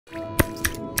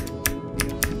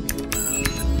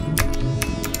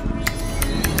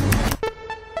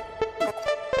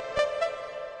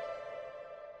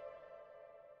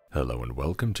Hello and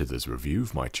welcome to this review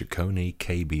of my Chicony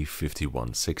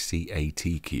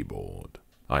KB-5160AT keyboard.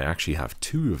 I actually have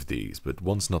two of these, but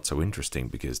one's not so interesting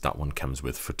because that one comes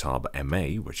with Futaba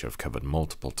MA, which I've covered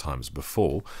multiple times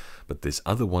before, but this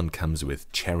other one comes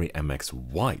with Cherry MX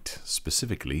White,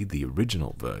 specifically the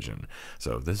original version,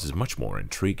 so this is much more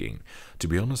intriguing. To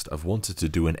be honest, I've wanted to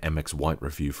do an MX White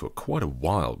review for quite a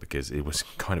while because it was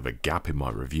kind of a gap in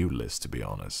my review list, to be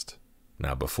honest.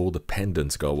 Now, before the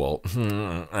pendants go all,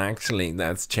 actually,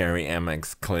 that's Cherry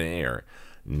MX Clear.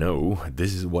 No,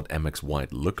 this is what MX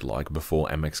White looked like before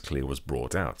MX Clear was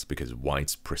brought out, because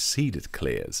Whites preceded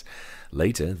Clears.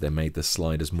 Later, they made the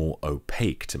sliders more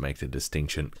opaque to make the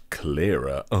distinction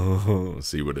clearer. Oh,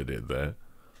 see what I did there?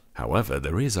 However,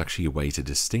 there is actually a way to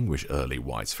distinguish early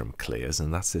Whites from Clears,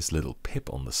 and that's this little pip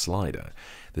on the slider.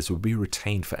 This will be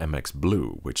retained for MX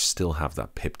Blue, which still have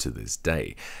that pip to this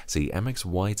day. See, MX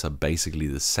Whites are basically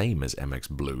the same as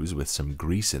MX Blues, with some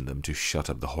grease in them to shut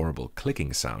up the horrible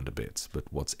clicking sound a bit. But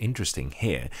what's interesting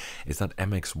here is that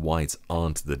MX Whites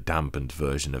aren't the dampened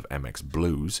version of MX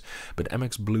Blues, but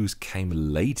MX Blues came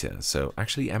later, so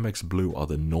actually MX Blue are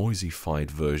the noisy-fied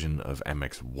version of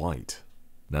MX White.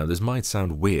 Now, this might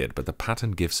sound weird, but the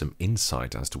patent gives some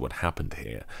insight as to what happened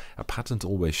here. A patent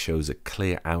always shows a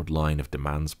clear outline of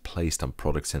demands placed on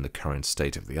products in the current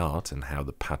state of the art and how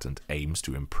the patent aims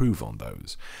to improve on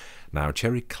those. Now,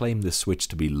 Cherry claimed this switch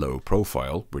to be low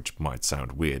profile, which might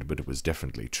sound weird, but it was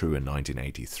definitely true in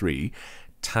 1983,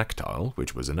 tactile,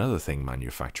 which was another thing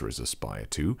manufacturers aspire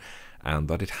to, and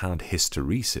that it had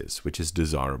hysteresis, which is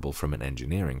desirable from an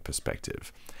engineering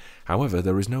perspective. However,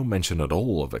 there is no mention at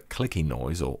all of a clicky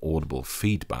noise or audible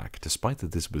feedback, despite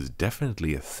that this was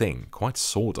definitely a thing, quite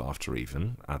sought after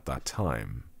even, at that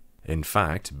time. In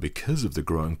fact, because of the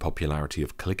growing popularity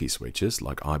of clicky switches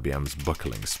like IBM's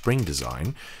buckling spring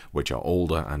design, which are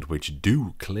older and which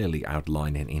do clearly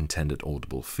outline an intended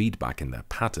audible feedback in their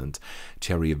patent,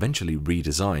 Cherry eventually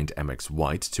redesigned MX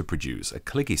White to produce a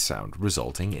clicky sound,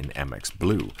 resulting in MX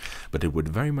Blue. But it would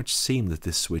very much seem that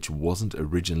this switch wasn't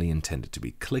originally intended to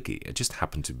be clicky, it just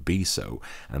happened to be so,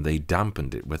 and they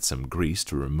dampened it with some grease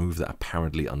to remove the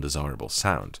apparently undesirable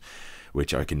sound,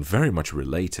 which I can very much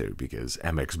relate to because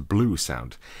MX Blue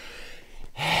sound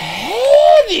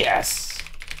hideous.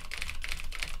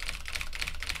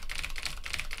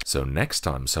 So next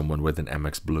time someone with an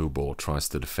MX Blue board tries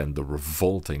to defend the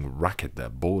revolting racket their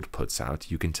board puts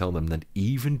out, you can tell them that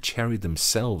even Cherry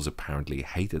themselves apparently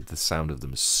hated the sound of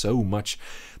them so much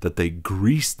that they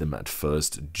greased them at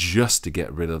first just to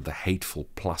get rid of the hateful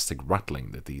plastic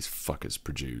rattling that these fuckers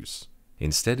produce.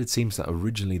 Instead, it seems that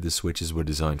originally the switches were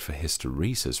designed for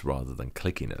hysteresis rather than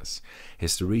clickiness.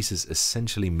 Hysteresis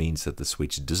essentially means that the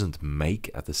switch doesn't make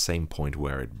at the same point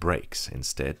where it breaks.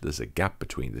 Instead, there's a gap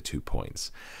between the 2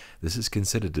 points. This is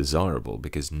considered desirable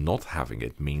because not having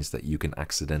it means that you can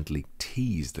accidentally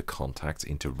tease the contacts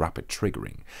into rapid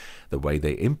triggering. The way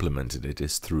they implemented it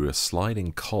is through a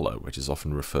sliding collar, which is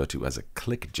often referred to as a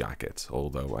click jacket,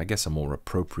 although I guess a more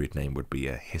appropriate name would be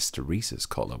a hysteresis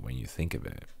collar when you think of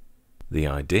it. The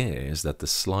idea is that the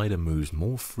slider moves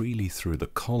more freely through the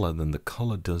collar than the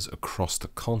collar does across the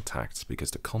contacts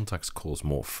because the contacts cause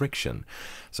more friction,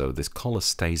 so this collar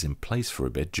stays in place for a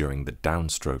bit during the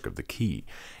downstroke of the key.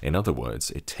 In other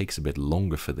words, it takes a bit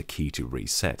longer for the key to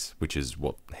reset, which is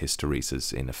what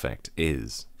hysteresis in effect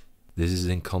is. This is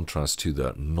in contrast to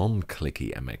the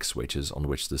non-clicky MX switches on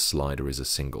which the slider is a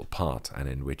single part and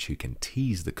in which you can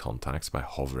tease the contacts by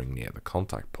hovering near the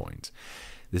contact point.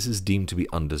 This is deemed to be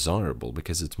undesirable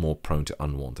because it's more prone to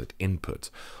unwanted input,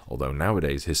 although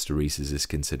nowadays hysteresis is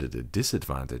considered a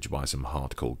disadvantage by some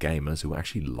hardcore gamers who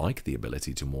actually like the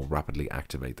ability to more rapidly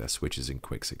activate their switches in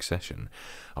quick succession.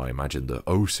 I imagine the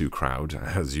Osu crowd,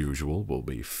 as usual, will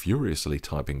be furiously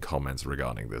typing comments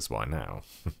regarding this by now.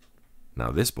 Now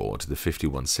this board, the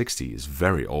 5160, is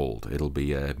very old. It'll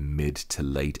be a mid to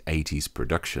late 80s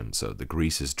production, so the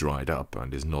grease is dried up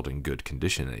and is not in good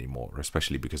condition anymore,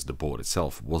 especially because the board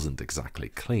itself wasn't exactly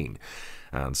clean.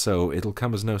 And so it'll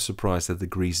come as no surprise that the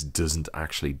grease doesn't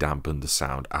actually dampen the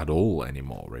sound at all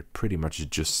anymore. It pretty much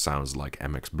just sounds like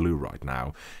MX Blue right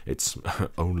now. It's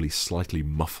only slightly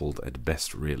muffled at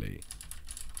best, really.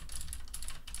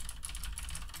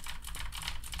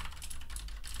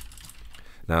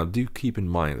 Now, do keep in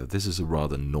mind that this is a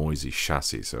rather noisy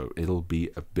chassis, so it'll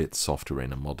be a bit softer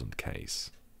in a modern case.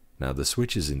 Now, the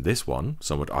switches in this one,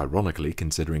 somewhat ironically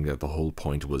considering that the whole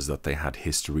point was that they had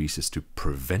hysteresis to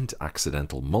prevent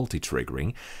accidental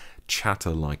multi-triggering, chatter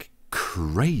like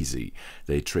crazy.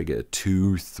 They trigger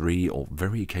 2, 3, or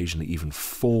very occasionally even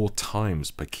 4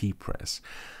 times per key press.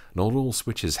 Not all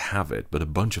switches have it, but a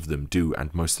bunch of them do,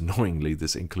 and most annoyingly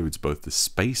this includes both the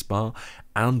spacebar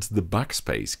and the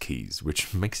backspace keys,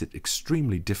 which makes it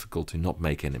extremely difficult to not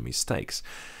make any mistakes,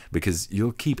 because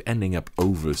you'll keep ending up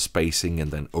over-spacing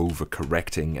and then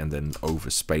over-correcting and then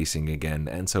over-spacing again,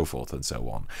 and so forth and so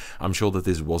on. I'm sure that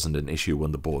this wasn't an issue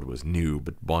when the board was new,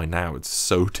 but by now it's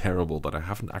so terrible that I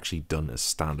haven't actually done a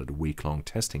standard week-long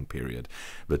testing period,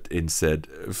 but instead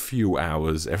a few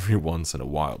hours every once in a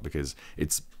while, because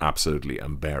it's absolutely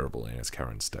unbearable in its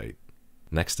current state.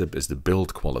 Next up is the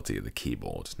build quality of the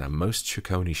keyboard. Now, most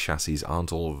Chicony chassis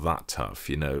aren't all that tough,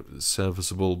 you know,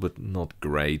 serviceable but not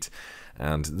great,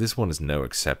 and this one is no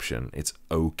exception. It's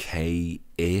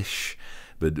okay-ish,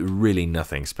 but really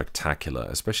nothing spectacular,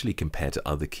 especially compared to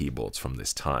other keyboards from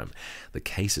this time. The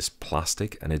case is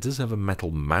plastic, and it does have a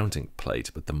metal mounting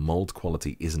plate, but the mold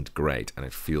quality isn't great, and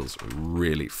it feels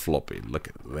really floppy. Look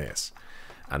at this.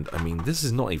 And I mean, this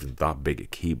is not even that big a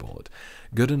keyboard.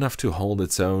 Good enough to hold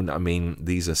its own. I mean,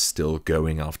 these are still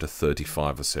going after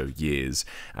 35 or so years,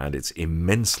 and it's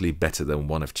immensely better than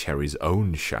one of Cherry's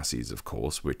own chassis, of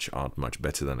course, which aren't much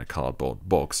better than a cardboard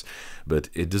box, but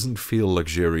it doesn't feel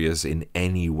luxurious in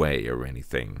any way or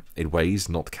anything. It weighs,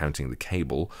 not counting the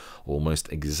cable,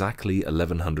 almost exactly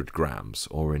 1100 grams,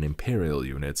 or in imperial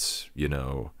units, you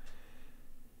know,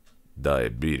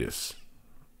 diabetes.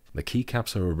 The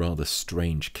keycaps are a rather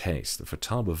strange case. The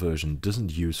Futaba version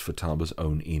doesn't use Futaba's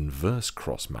own inverse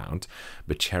cross mount,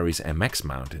 but Cherry's MX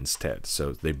mount instead,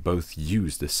 so they both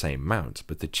use the same mount,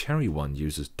 but the Cherry one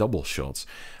uses double shots,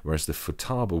 whereas the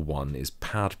Futaba one is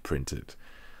pad printed.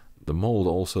 The mold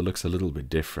also looks a little bit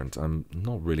different. I'm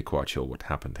not really quite sure what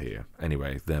happened here.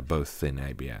 Anyway, they're both thin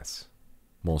ABS.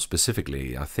 More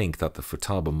specifically, I think that the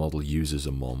Futaba model uses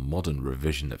a more modern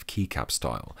revision of keycap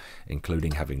style,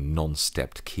 including having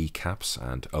non-stepped keycaps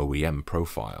and OEM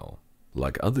profile.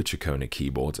 Like other Chicony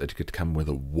keyboards, it could come with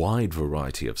a wide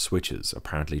variety of switches.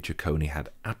 Apparently Chicony had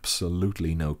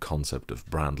absolutely no concept of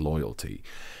brand loyalty.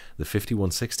 The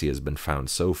 5160 has been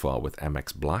found so far with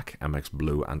MX Black, MX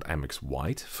Blue and MX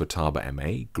White, Futaba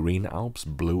MA, Green Alps,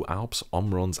 Blue Alps,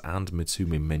 Omrons and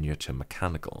Mitsumi Miniature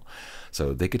Mechanical.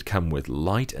 So they could come with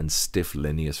light and stiff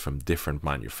linears from different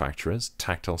manufacturers,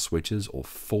 tactile switches, or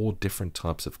 4 different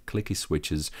types of clicky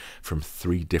switches from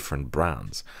 3 different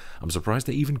brands. I'm surprised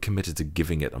they even committed to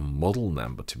giving it a model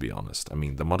number, to be honest. I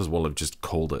mean, they might as well have just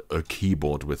called it a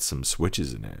keyboard with some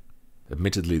switches in it.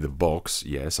 Admittedly, the box,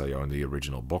 yes, I own the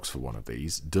original box for one of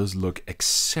these, does look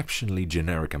exceptionally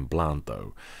generic and bland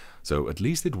though, so at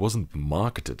least it wasn't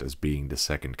marketed as being the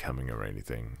second coming or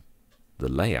anything. The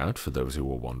layout, for those who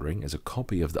were wondering, is a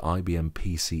copy of the IBM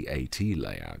PC-AT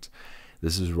layout.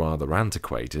 This is rather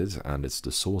antiquated, and it's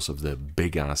the source of the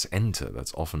big-ass enter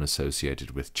that's often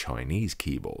associated with Chinese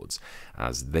keyboards,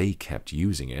 as they kept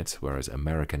using it, whereas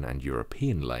American and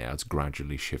European layouts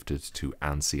gradually shifted to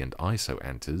ANSI and ISO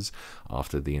enters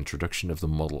after the introduction of the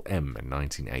Model M in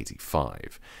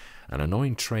 1985. An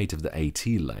annoying trait of the AT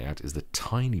layout is the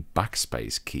tiny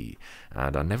backspace key,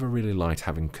 and I never really liked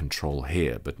having control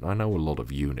here, but I know a lot of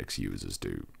Unix users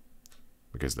do,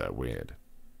 because they're weird.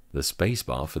 The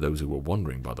spacebar, for those who were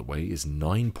wondering by the way, is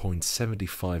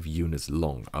 9.75 units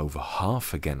long, over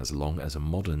half again as long as a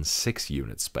modern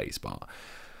 6-unit spacebar.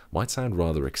 Might sound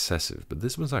rather excessive, but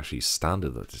this was actually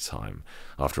standard at the time.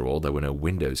 After all, there were no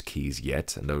Windows keys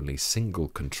yet, and only single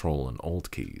Control and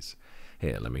Alt keys.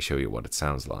 Here, let me show you what it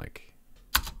sounds like.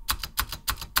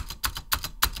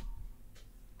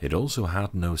 It also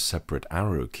had no separate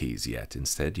arrow keys yet,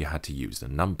 instead you had to use the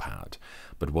numpad.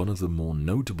 But one of the more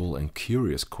notable and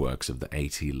curious quirks of the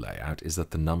AT layout is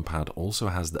that the numpad also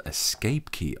has the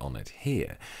escape key on it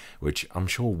here, which I'm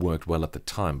sure worked well at the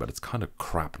time, but it's kind of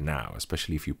crap now,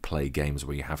 especially if you play games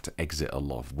where you have to exit a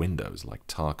lot of windows like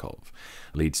Tarkov.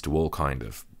 Leads to all kind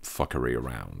of fuckery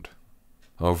around.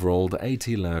 Overall, the AT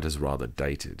layout is rather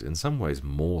dated, in some ways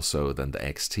more so than the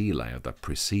XT layout that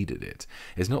preceded it.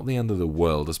 It's not the end of the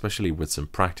world, especially with some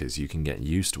practice you can get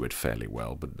used to it fairly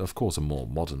well, but of course a more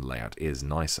modern layout is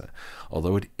nicer,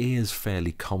 although it is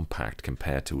fairly compact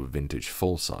compared to a vintage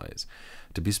full size.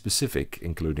 To be specific,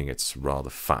 including its rather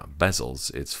fat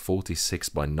bezels, it's 46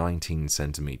 by 19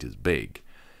 centimeters big.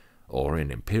 Or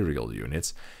in imperial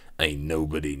units, ain't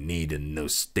nobody needin' no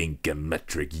stinkin'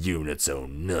 metric units or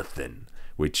nothing.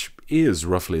 Which is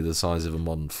roughly the size of a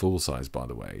modern full size, by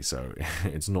the way, so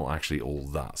it's not actually all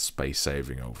that space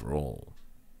saving overall.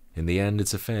 In the end,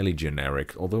 it's a fairly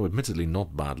generic, although admittedly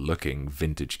not bad looking,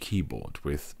 vintage keyboard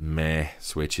with meh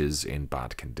switches in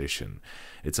bad condition.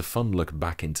 It's a fun look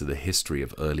back into the history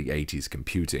of early 80s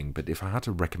computing, but if I had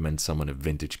to recommend someone a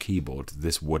vintage keyboard,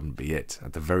 this wouldn't be it.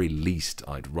 At the very least,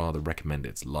 I'd rather recommend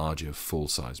its larger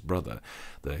full-size brother,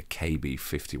 the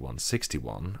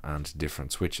KB-5160, and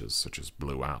different switches such as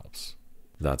Blue Alps.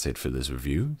 That's it for this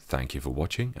review. Thank you for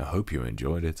watching. I hope you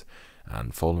enjoyed it.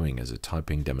 And following is a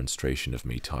typing demonstration of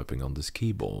me typing on this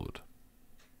keyboard.